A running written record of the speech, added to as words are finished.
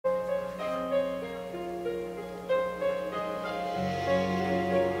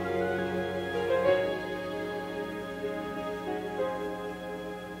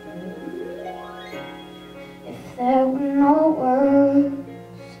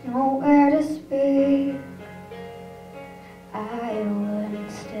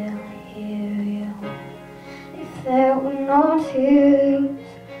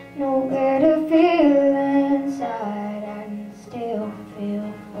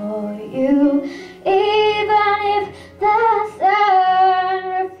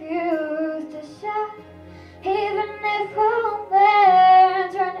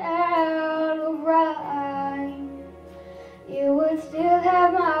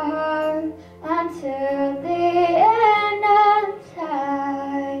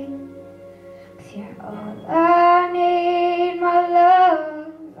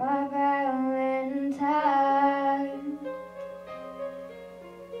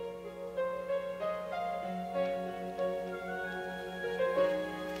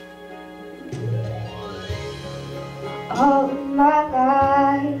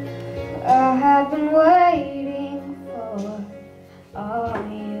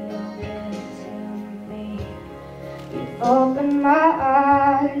in my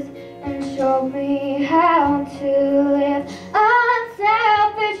eyes and showed me how to live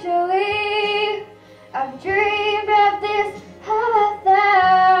unselfishly. I've dreamed of this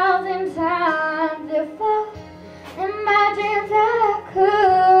 1,000 times before. In my dreams I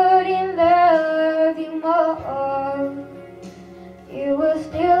couldn't love you more. You will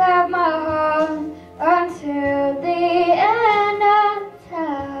still have my heart until the end of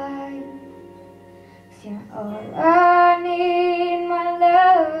time. 'Cause you're all I need, my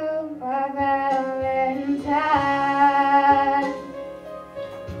love, my Valentine.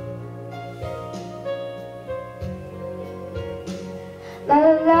 La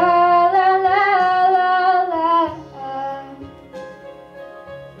la la la la la.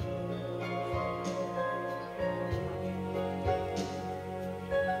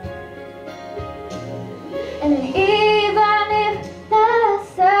 And even if the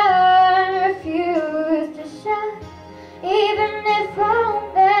sun refused to shine, even if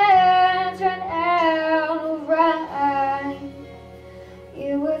romance ran out of rhyme,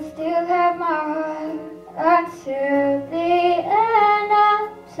 you would still have my heart until the end of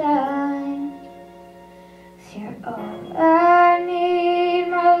time. 'Cause you're all I need,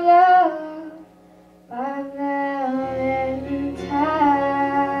 my love, my Valentine.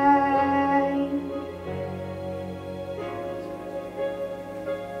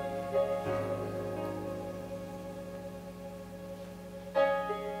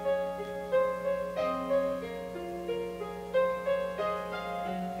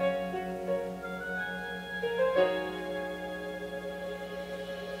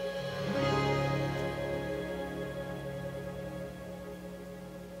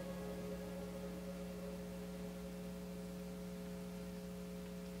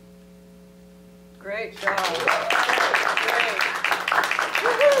 Great job. Great.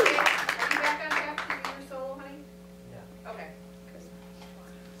 Woohoo! Are you back on track to do your solo, honey? Yeah. Okay.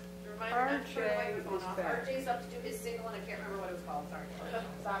 Reminder not to turn the microphone off. RJ's up to do his single, and I can't remember what it was called. Sorry.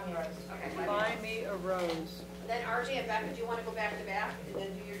 Song Rose. Okay. Find me a rose. And then RJ and Becca, do you want to go back to back and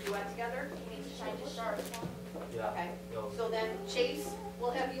then do your duet together? You need to change the sharp. Yeah. Okay. So then Chase,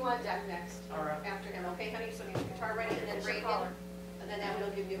 we'll have you on deck next. All right. After him, okay, honey? So you have your guitar ready, and then Reagan, and then that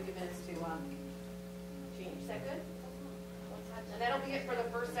will give you a few minutes to change. Is that good? And that'll be it for the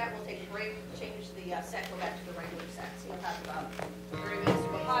first set. We'll take a break, change the set, go back to the regular set. So you'll have about 30 minutes to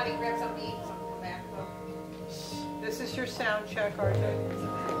go potty, grab something to eat, something to come back. This is your sound check, RJ.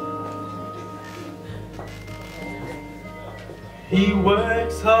 He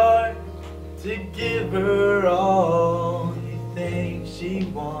works hard to give her all he thinks she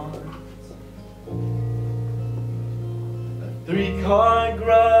wants. A 3-car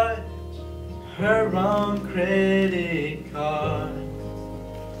garage, her own credit card.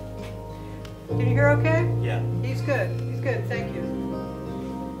 Can you hear okay? Yeah. He's good. He's good. Thank you.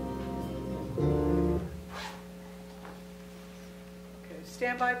 Okay,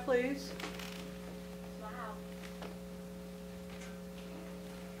 stand by, please.